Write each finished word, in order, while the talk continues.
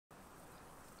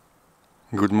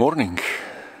Good morning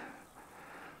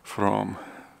from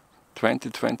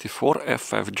 2024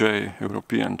 F5J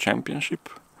European Championship,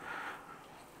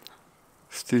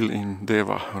 still in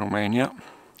Deva, Romania.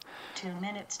 2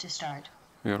 minutes to start.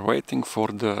 We are waiting for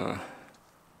the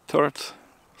third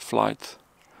flight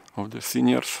of the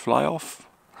seniors fly-off,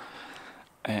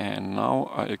 and now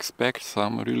I expect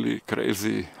some really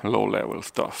crazy low-level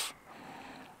stuff.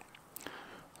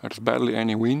 There's barely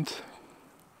any wind.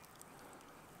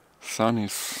 Sun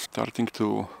is starting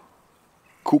to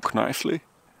cook nicely.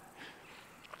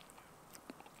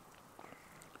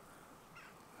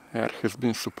 Air has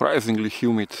been surprisingly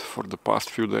humid for the past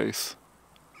few days.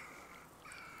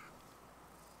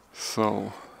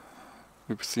 So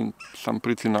we've seen some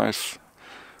pretty nice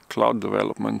cloud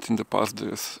development in the past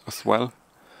days as well.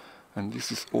 And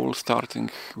this is all starting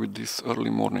with these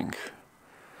early morning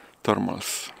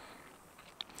thermals.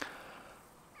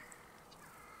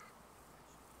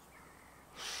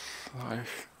 I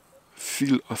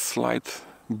feel a slight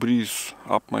breeze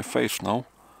up my face now.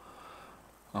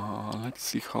 Let's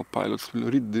see how pilots will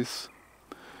read this,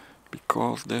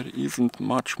 because there isn't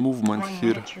much movement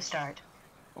here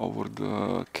over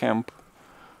the camp.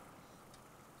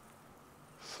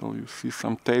 So you see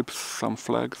some tapes, some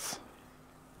flags,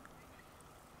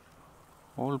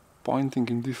 all pointing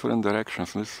in different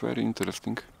directions. This is very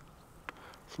interesting.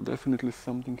 So definitely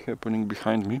something happening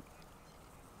behind me.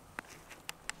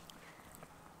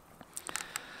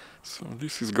 So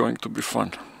this is going to be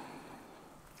fun.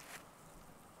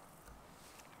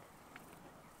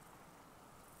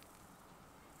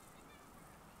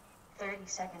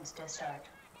 Seconds to start.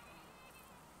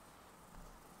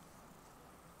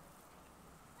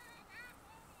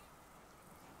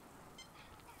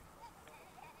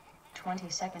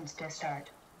 Seconds to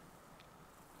start.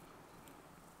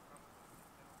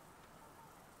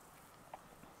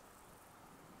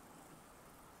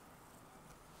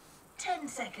 10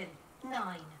 seconds.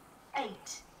 9,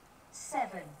 8,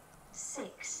 7,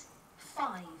 6,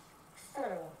 5,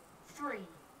 4, 3,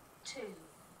 2,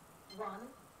 1.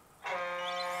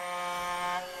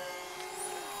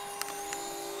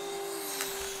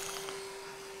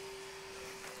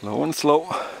 Low and slow,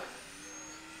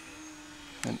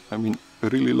 and I mean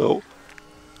really low.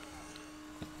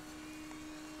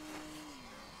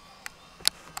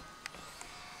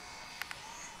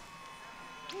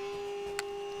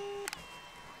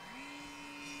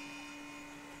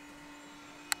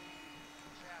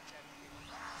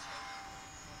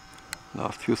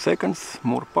 Last few seconds,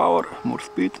 more power, more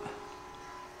speed.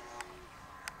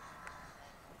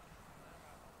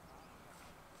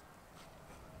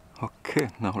 Okay,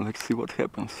 now let's see what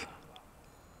happens.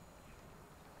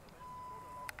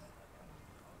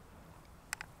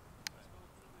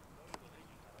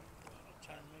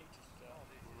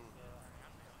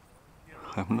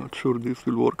 I'm not sure this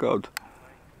will work out.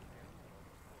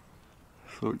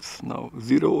 So it's now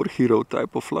zero or hero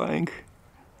type of flying.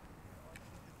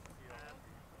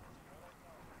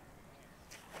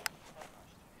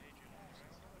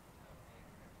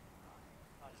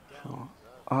 So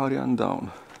Arijan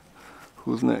down.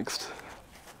 Who's next?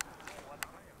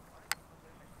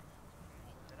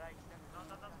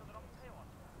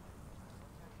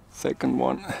 Second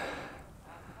one.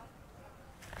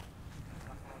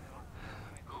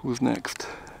 Who's next?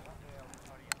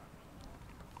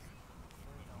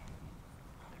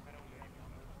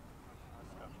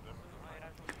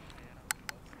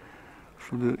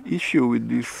 So the issue with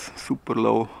these super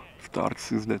low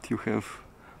starts is that you have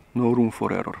no room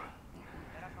for error.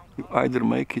 You either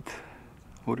make it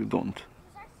or you don't.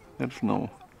 There's no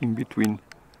in between.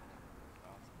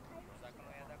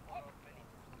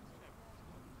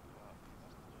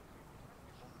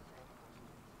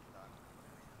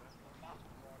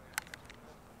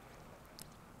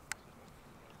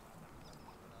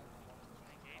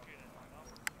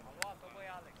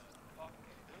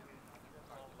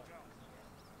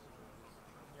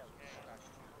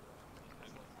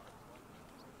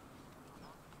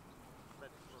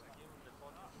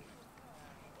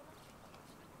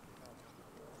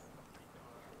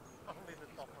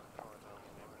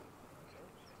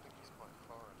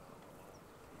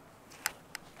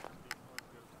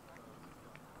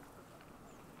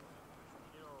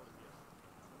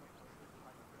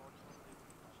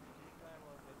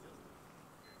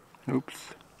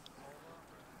 Oops.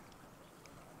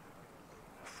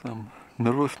 Some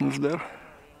nervousness there.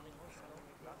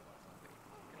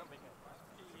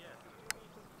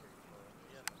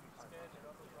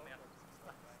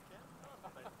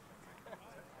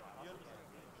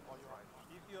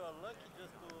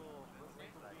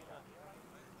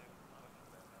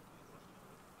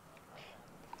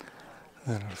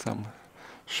 There are some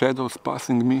shadows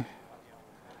passing me.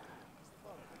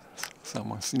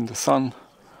 Someone's in the sun.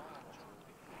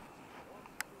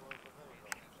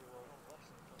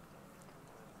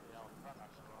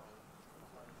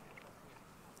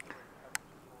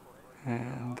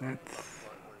 And that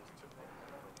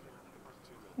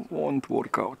won't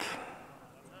work out.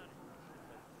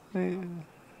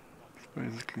 It's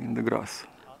basically in the grass.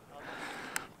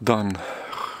 Done.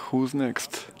 Who's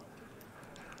next?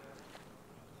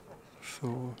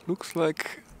 So looks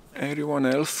like everyone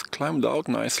else climbed out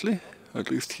nicely, at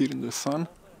least here in the sun.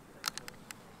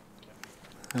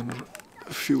 And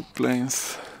a few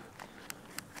planes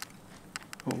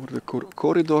over the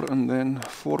corridor and then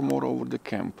 4 more over the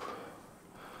camp.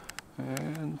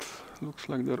 And looks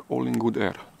like they're all in good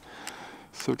air.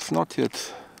 So it's not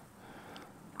yet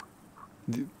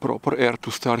the proper air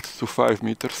to start to 5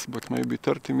 meters, but maybe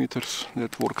 30 meters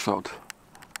that works out.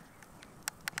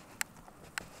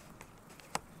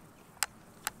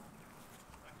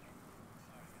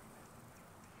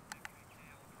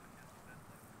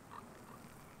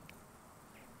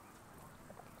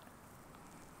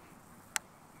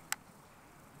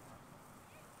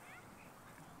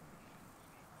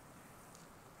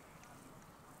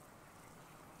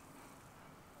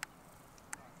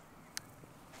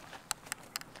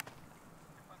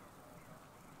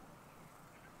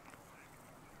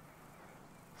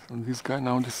 And this guy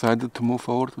now decided to move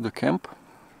over to the camp.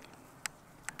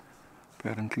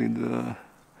 Apparently the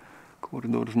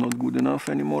corridor is not good enough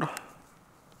anymore.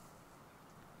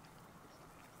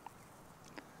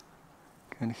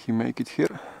 Can he make it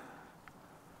here?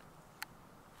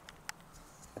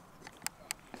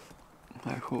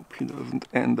 I hope he doesn't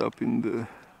end up in the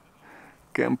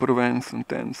camper vans and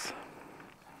tents.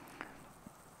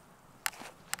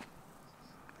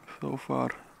 So far,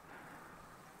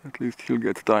 at least he'll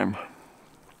get time.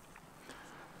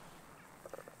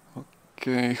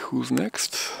 Okay, who's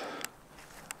next?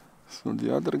 So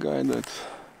the other guy that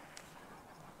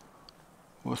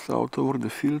was out over the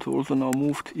field also now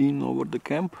moved in over the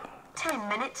camp. 10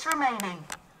 minutes remaining.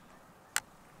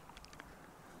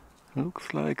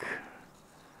 Looks like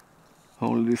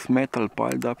all this metal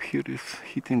piled up here is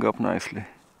heating up nicely.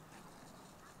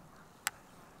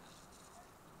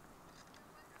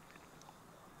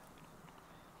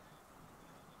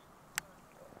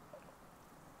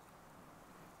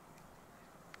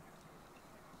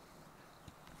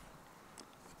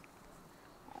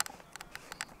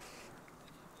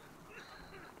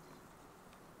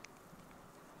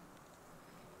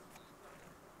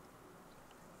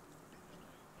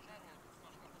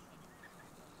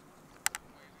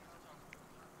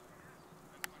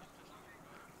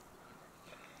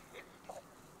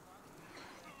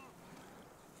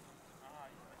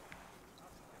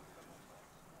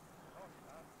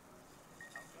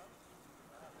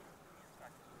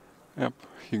 Yep,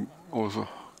 he also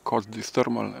caught this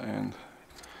thermal and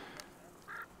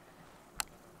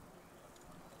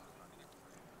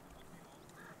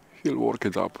he'll work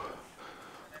it up.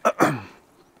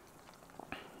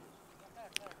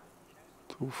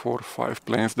 2, 4, 5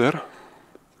 planes there.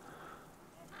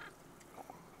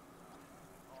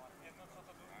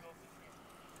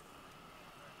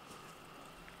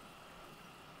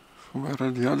 Where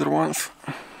are the other ones?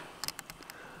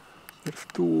 There's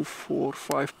 2, 4,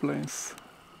 5 planes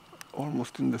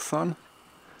almost in the sun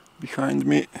behind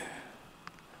me.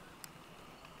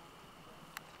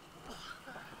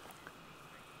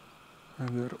 And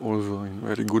they're also in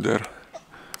very good air,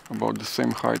 about the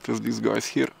same height as these guys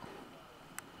here.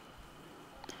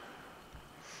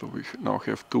 So we now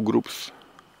have 2 groups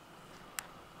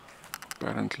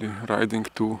apparently riding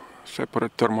 2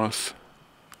 separate thermals.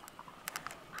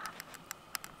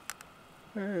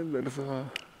 And there's a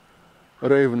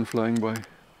raven flying by.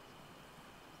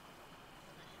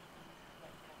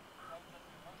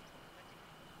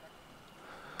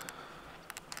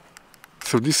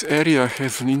 So this area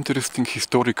has an interesting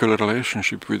historical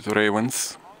relationship with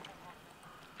ravens.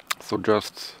 So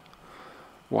just,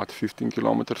 what, 15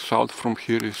 kilometers south from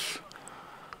here is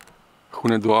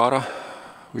Hunedoara,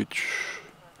 which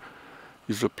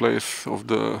is a place of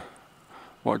the,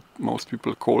 what most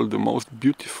people call the most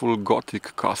beautiful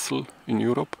Gothic castle in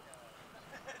Europe.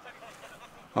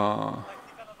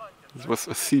 It was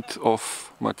a seat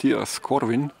of Matthias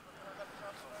Corvin,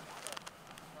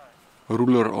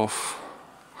 ruler of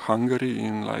Hungary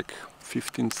in like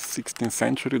 15th, 16th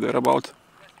century thereabout.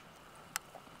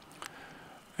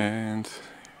 And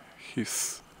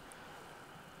his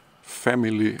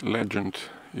family legend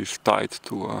is tied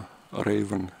to a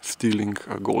raven stealing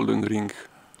a golden ring.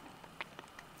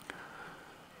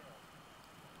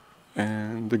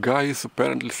 And the guy is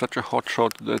apparently such a hot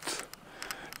shot that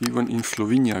even in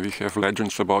Slovenia we have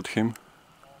legends about him.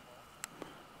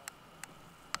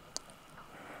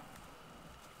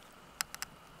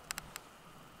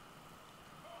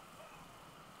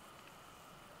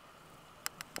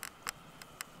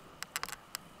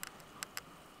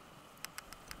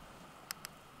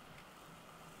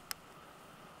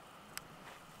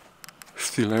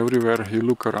 Still, everywhere you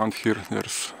look around here,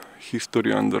 there's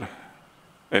history under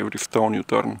every stone you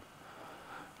turn,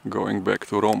 going back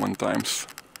to Roman times.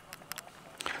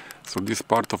 So this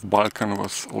part of Balkan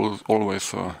was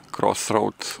always a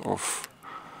crossroad of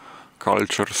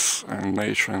cultures and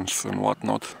nations and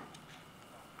whatnot.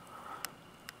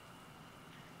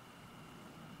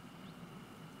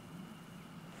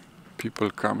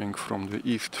 People coming from the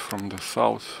east, from the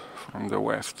south, from the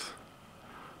west.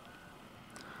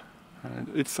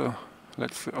 And it's a,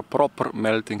 let's say, a proper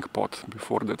melting pot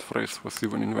before that phrase was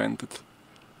even invented.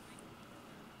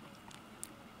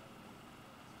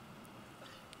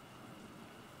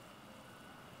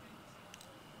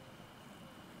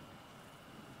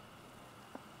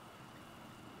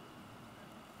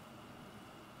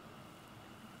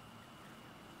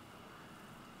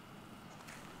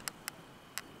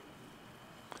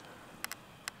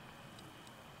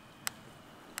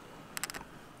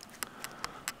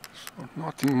 So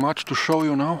nothing much to show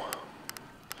you now.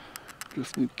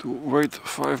 Just need to wait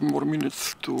 5 more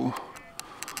minutes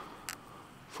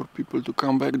for people to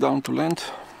come back down to land.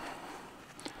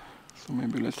 So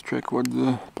maybe let's check what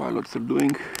the pilots are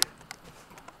doing.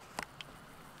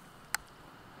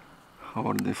 How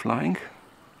are they flying?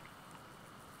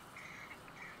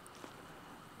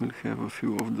 We'll have a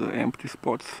few of the empty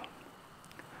spots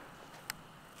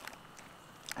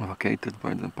vacated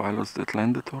by the pilots that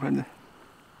landed already.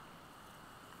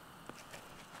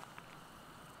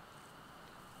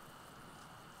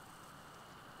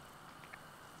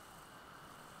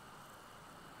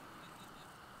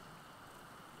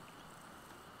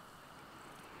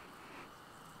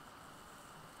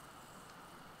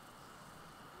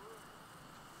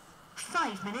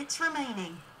 Five minutes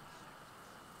remaining.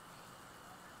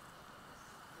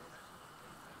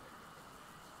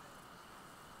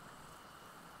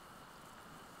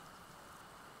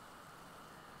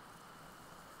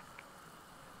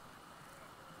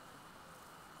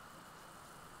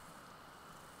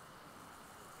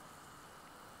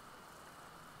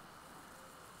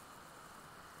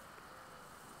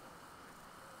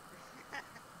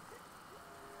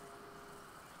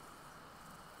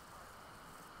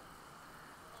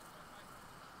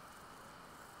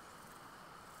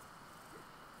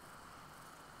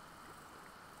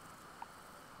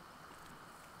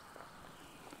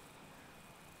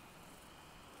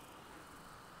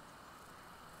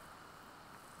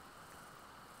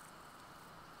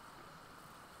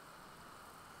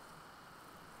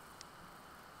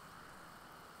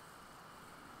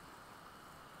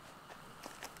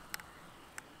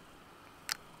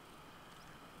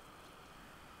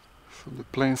 So the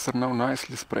planes are now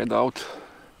nicely spread out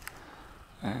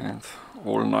and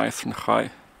all nice and high.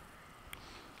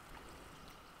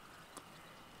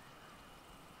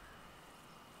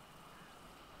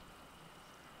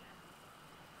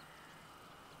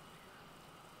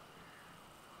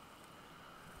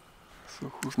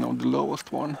 So who's now the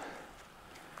lowest one?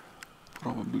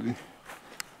 Probably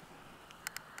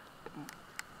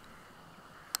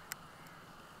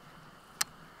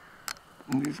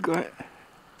this guy.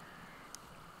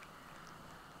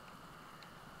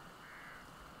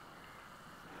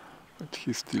 But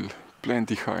he's still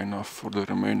plenty high enough for the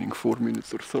remaining 4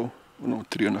 minutes or so. Oh, no,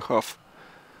 3.5.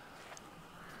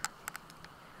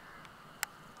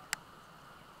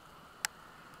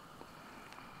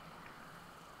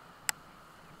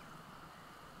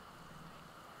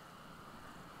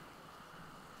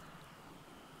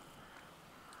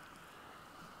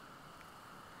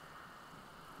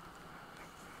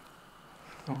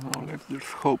 So now let's just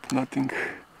hope nothing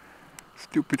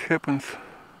stupid happens.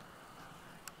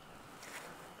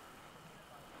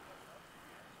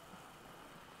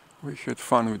 We had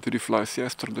fun with reflies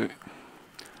yesterday.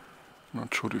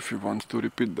 Not sure if we want to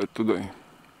repeat that today.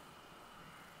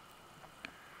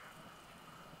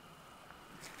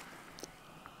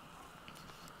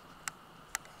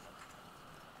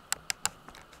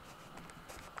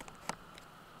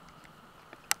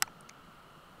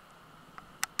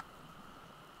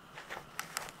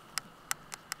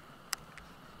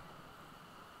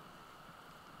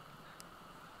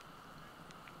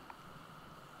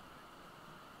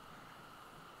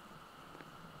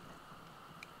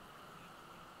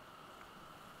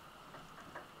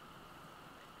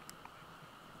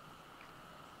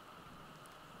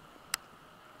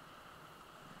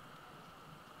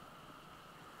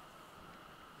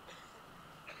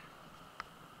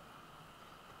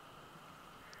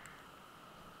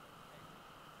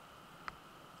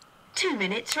 2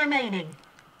 minutes remaining.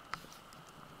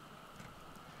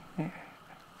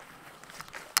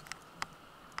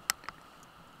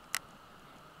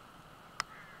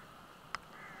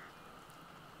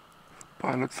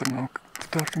 Pilots are now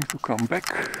starting to come back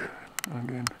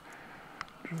again,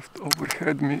 just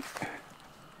overhead me.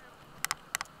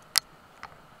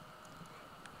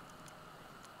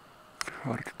 It's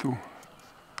hard to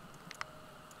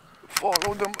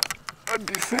follow them at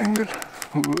this angle.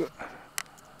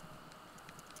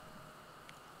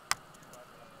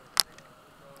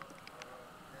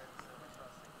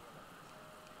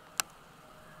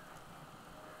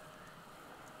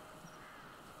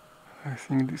 I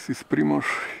think this is Primož.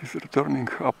 He's returning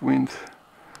upwind,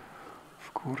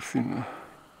 of course in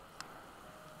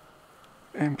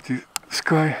empty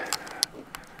sky,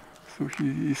 so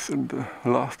he is at the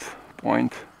last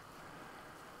point.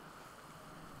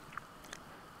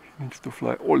 He needs to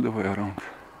fly all the way around.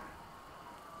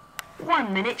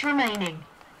 1 minute remaining.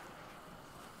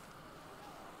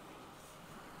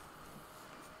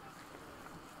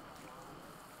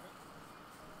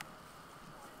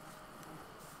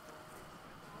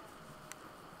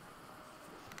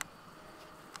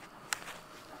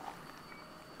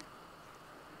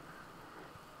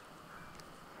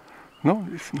 No,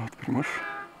 it's not Primož.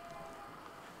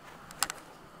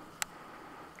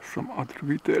 Some other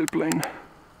VTL plane.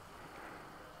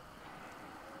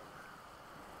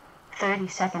 30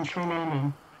 seconds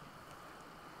remaining.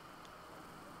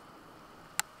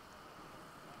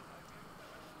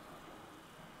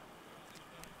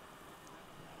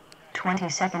 Twenty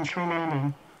seconds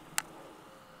remaining.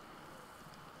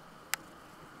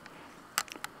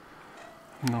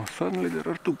 Now suddenly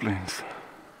there are two planes.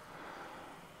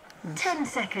 10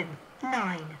 seconds.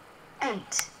 9,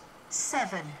 8,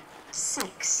 7,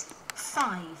 6,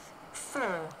 5,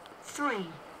 4, 3,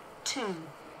 2,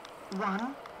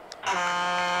 1.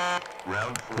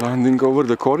 Landing over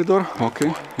the corridor.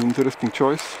 Okay, interesting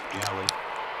choice.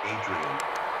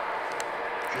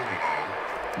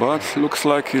 But looks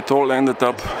like it all ended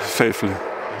up safely.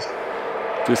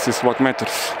 This is what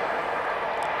matters.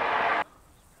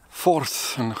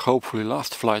 Fourth and hopefully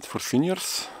last flight for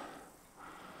seniors,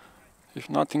 if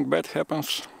nothing bad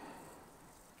happens.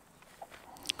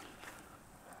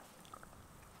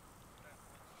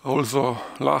 Also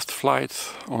last flight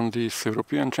on this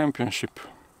European Championship.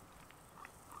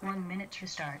 1 minute to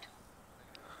start.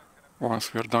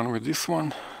 Once we are done with this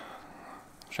one,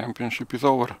 championship is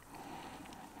over.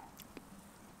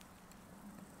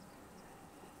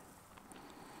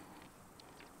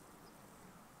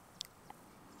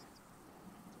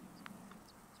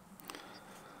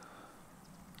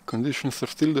 Conditions are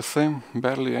still the same,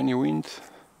 barely any wind,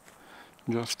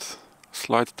 just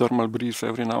slight thermal breeze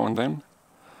every now and then.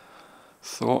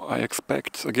 So I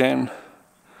expect again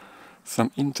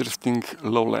some interesting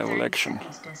low-level action.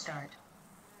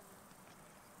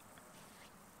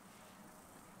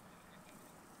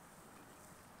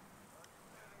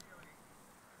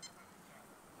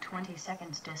 20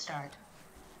 seconds to start.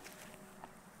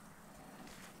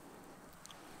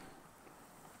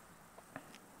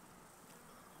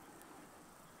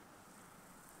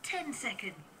 Ten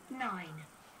seconds. 9,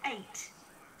 8,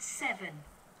 7,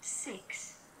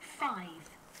 6, 5,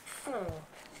 4,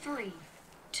 3,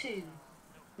 2,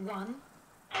 1.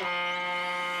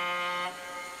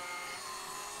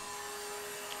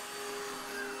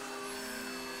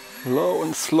 Low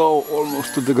and slow,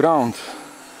 almost to the ground.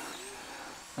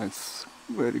 That's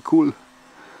very cool.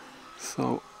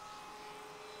 So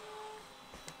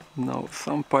now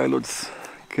some pilots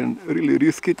can really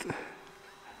risk it.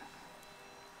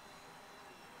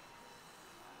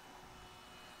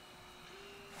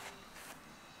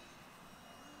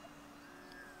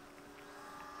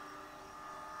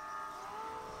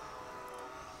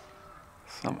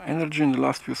 Some energy in the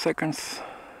last few seconds.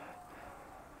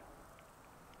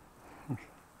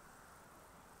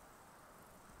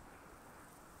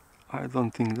 I don't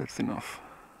think that's enough.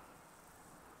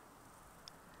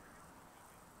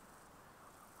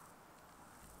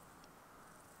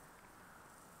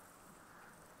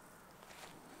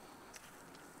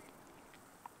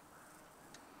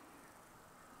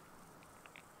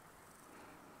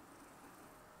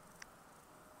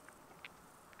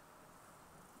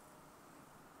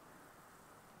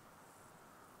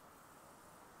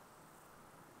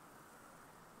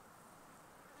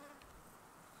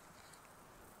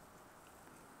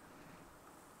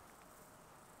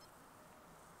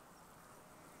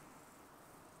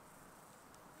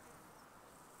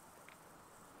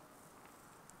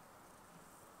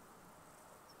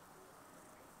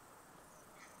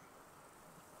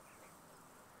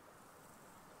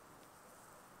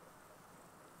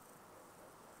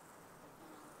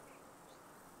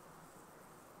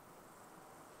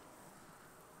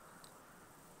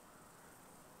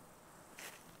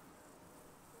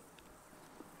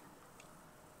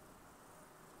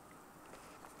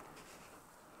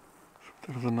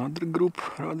 There's another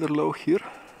group rather low here,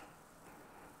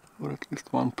 or at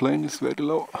least one plane is very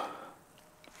low.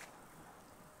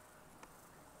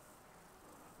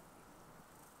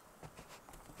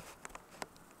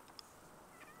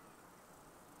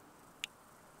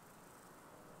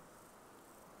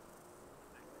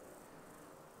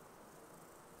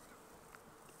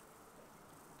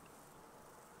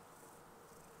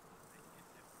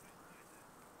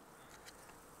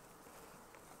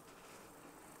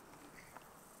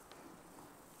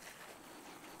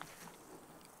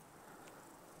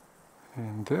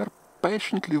 And they're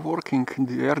patiently working in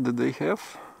the air that they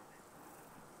have.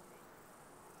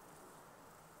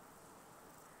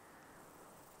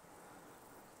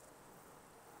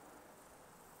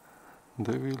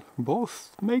 They will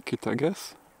both make it, I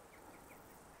guess.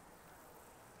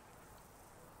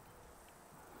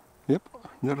 Yep,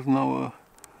 there's now a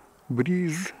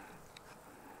breeze.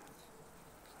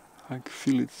 I can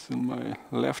feel it on my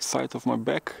left side of my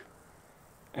back.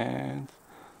 And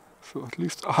so at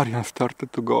least Arijan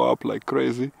started to go up like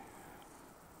crazy.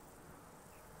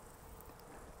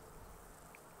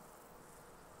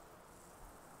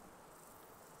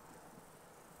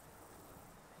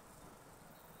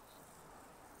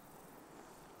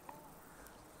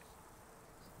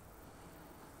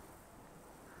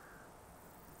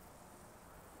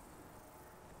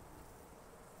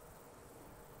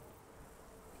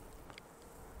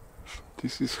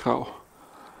 This is how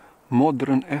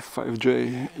modern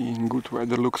F5J in good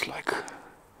weather looks like.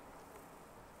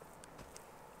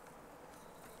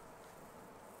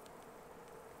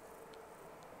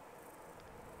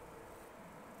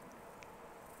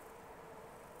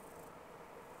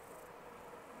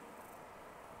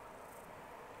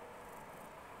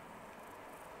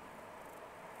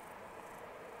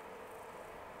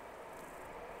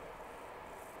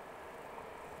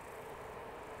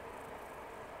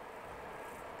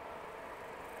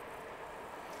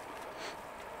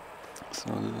 So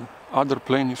the other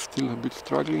plane is still a bit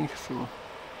struggling, so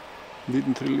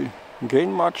didn't really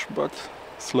gain much, but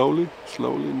slowly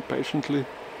and patiently.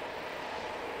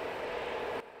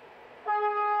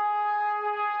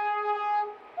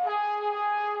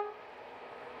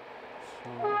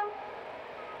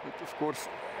 But of course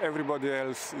everybody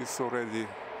else is already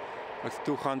at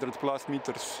 200 plus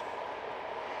meters.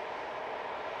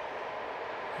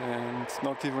 And it's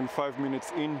not even 5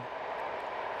 minutes in.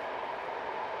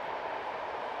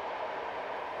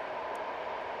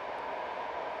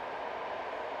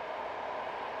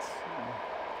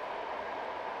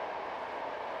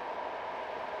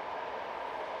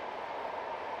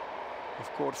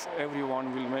 Of course,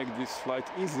 everyone will make this flight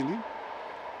easily,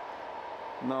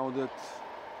 now that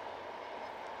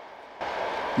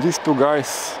these two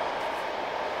guys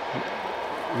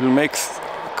will make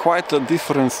quite a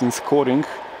difference in scoring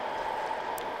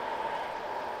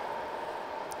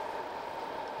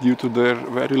due to their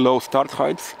very low start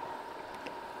heights.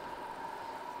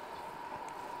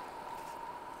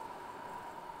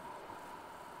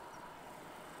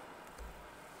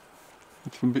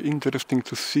 It will be interesting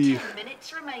to see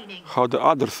how the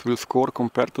others will score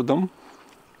compared to them.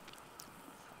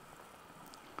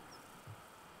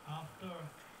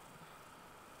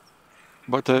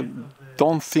 But I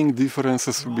don't think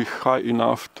differences will be high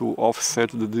enough to offset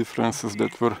the differences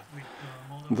that were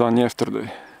done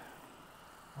yesterday.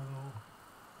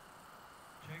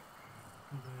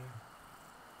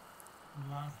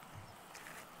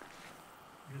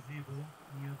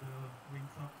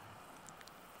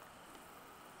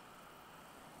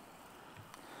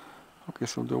 Okay,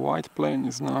 so the white plane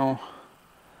is now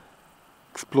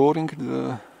exploring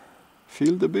the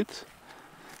field a bit.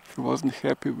 He wasn't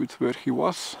happy with where he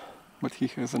was, but he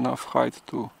has enough height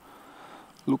to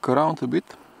look around a bit.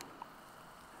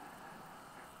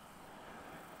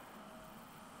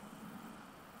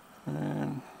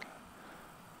 And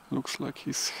looks like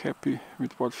he's happy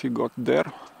with what he got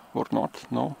there, or not,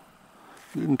 no.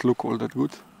 Didn't look all that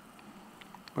good,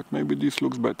 but maybe this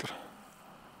looks better.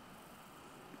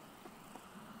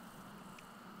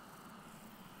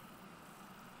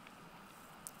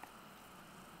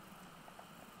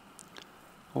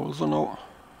 Also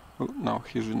now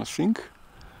he's in a sink,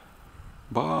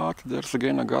 but there's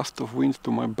again a gust of wind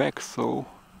to my back, so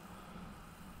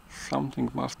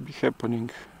something must be happening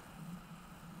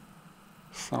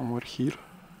somewhere here.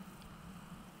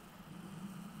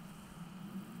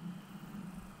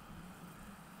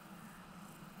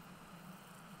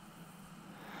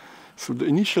 So the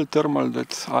initial thermal that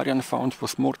Arijan found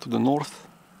was more to the north,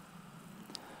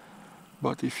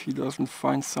 but if he doesn't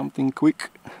find something quick...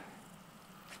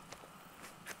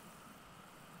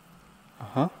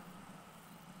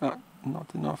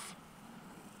 not enough.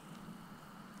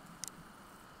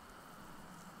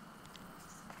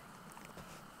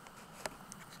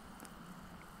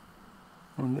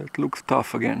 And that looks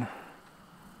tough again.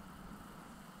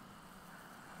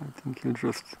 I think he'll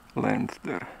just land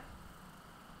there.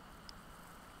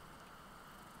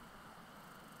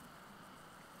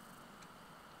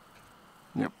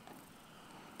 Yep.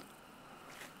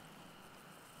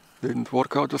 Didn't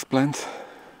work out as planned.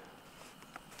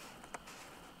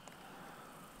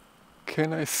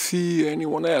 Can I see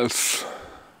anyone else?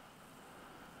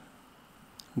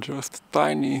 Just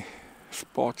tiny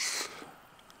spots.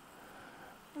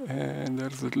 And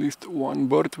there's at least one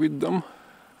bird with them.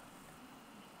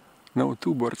 No,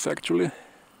 two birds actually.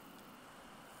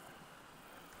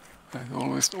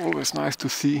 That's always nice to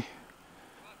see.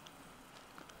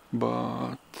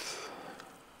 But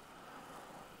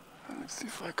let's see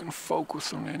if I can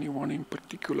focus on anyone in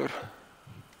particular.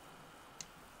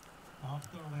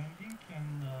 After landing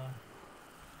and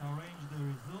arrange the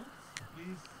results,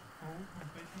 please all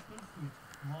competitors with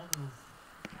models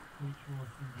which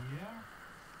was in the air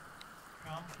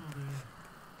come to the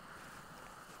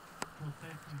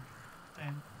processing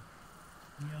tent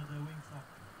near the wing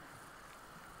socket.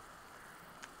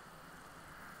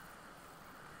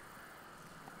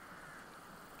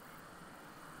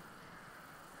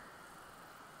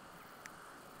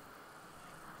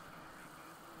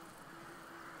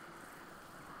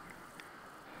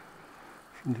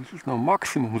 This is now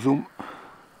maximum zoom.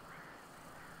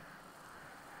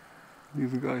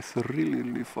 These guys are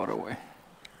really far away.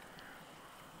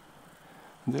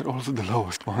 They're also the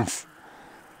lowest ones.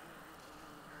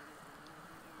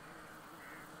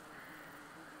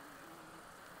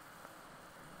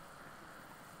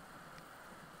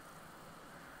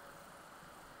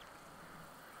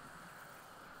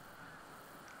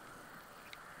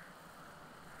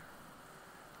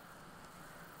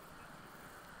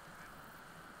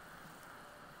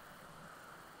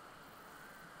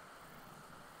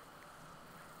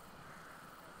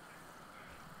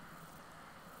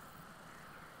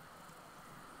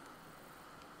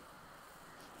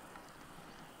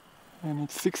 And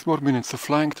it's 6 more minutes of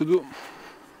flying to do.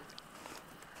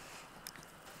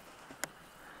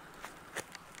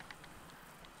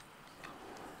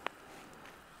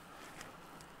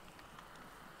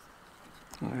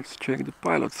 Let's check the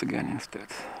pilots again instead.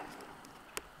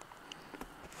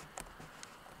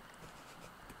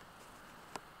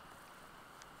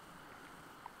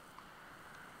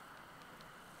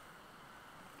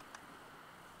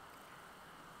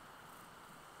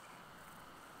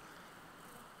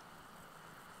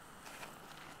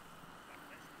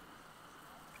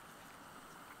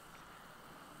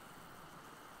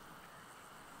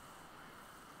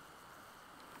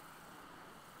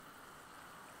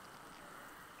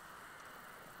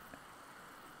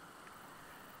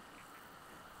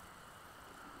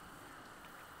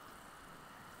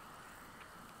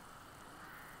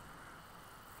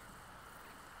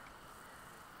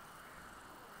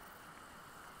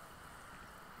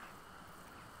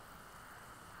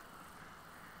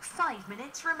 Five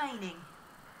minutes remaining.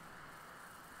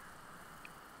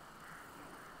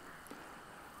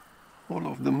 All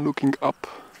of them looking up.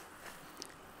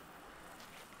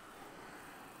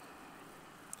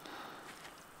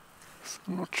 So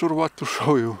I'm not sure what to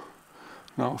show you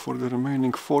now for the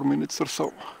remaining 4 minutes or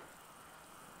so.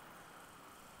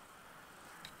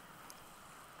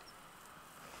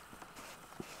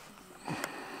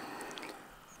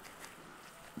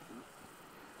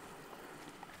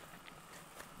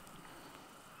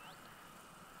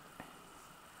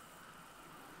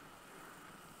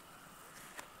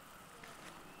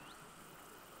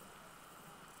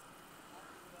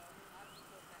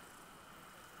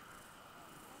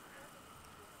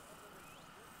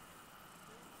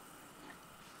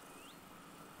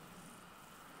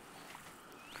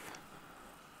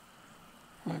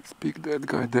 Let's pick that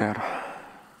guy there.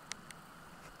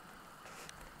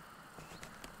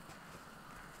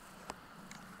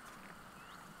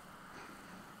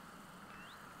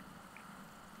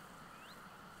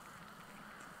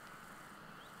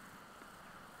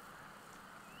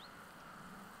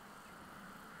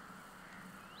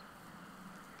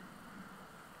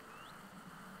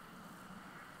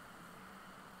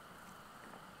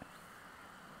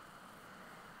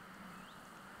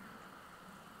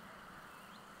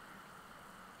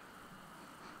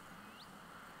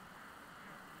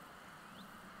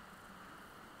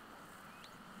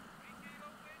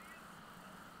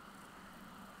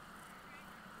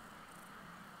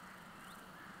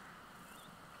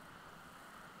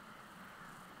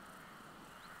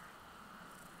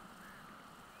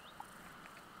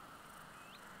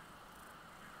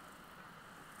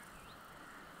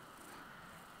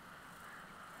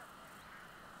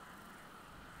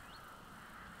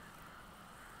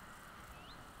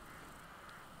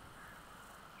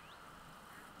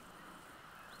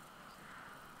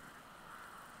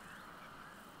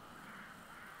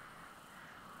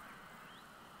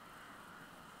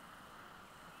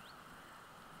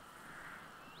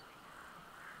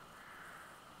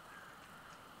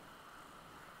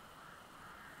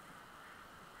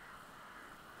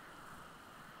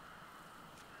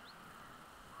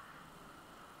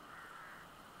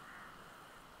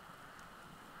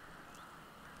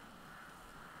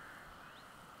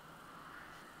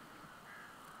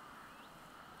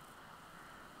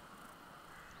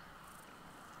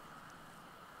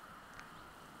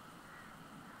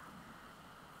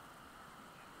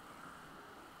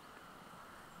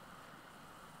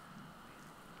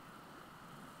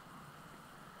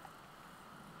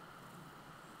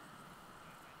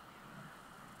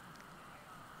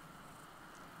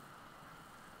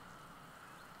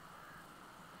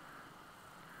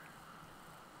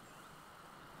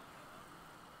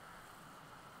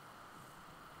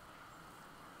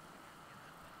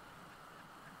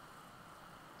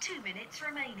 2 minutes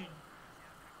remaining.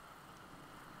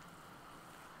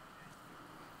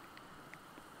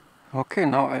 Okay,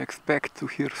 now I expect to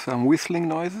hear some whistling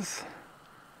noises.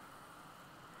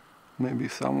 Maybe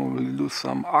someone will do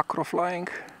some acro flying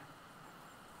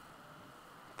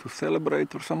to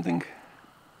celebrate or something.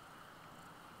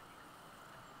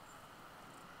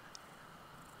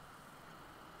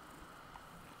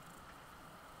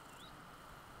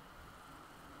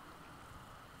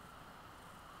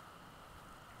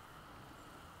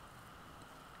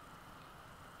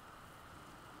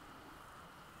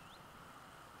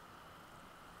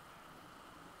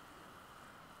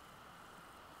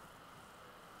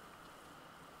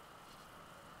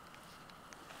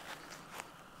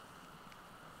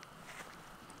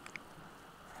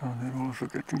 Oh, they're also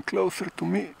getting closer to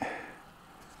me.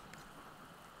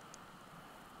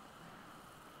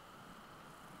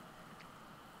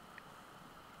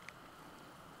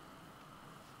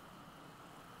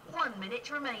 One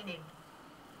minute remaining.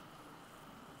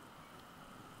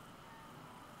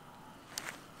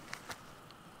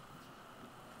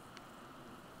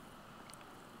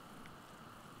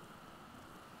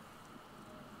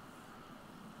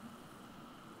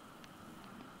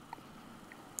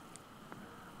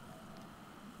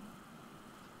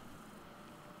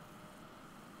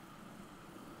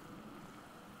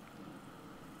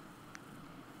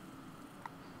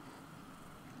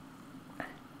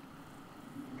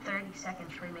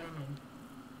 Seconds remaining.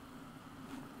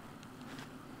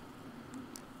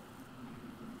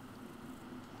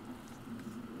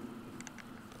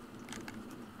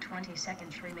 20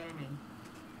 seconds remaining.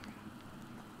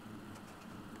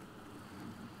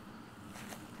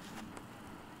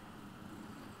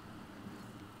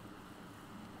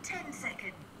 10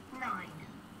 seconds. 9,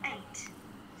 8,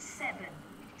 7,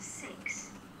 6,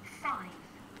 5,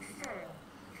 4,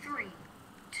 3,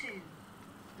 2,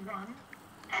 1.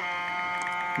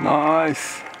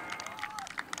 Nice.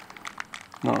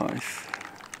 Nice.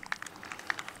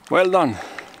 Well done.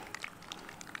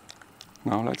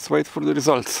 Now let's wait for the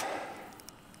results.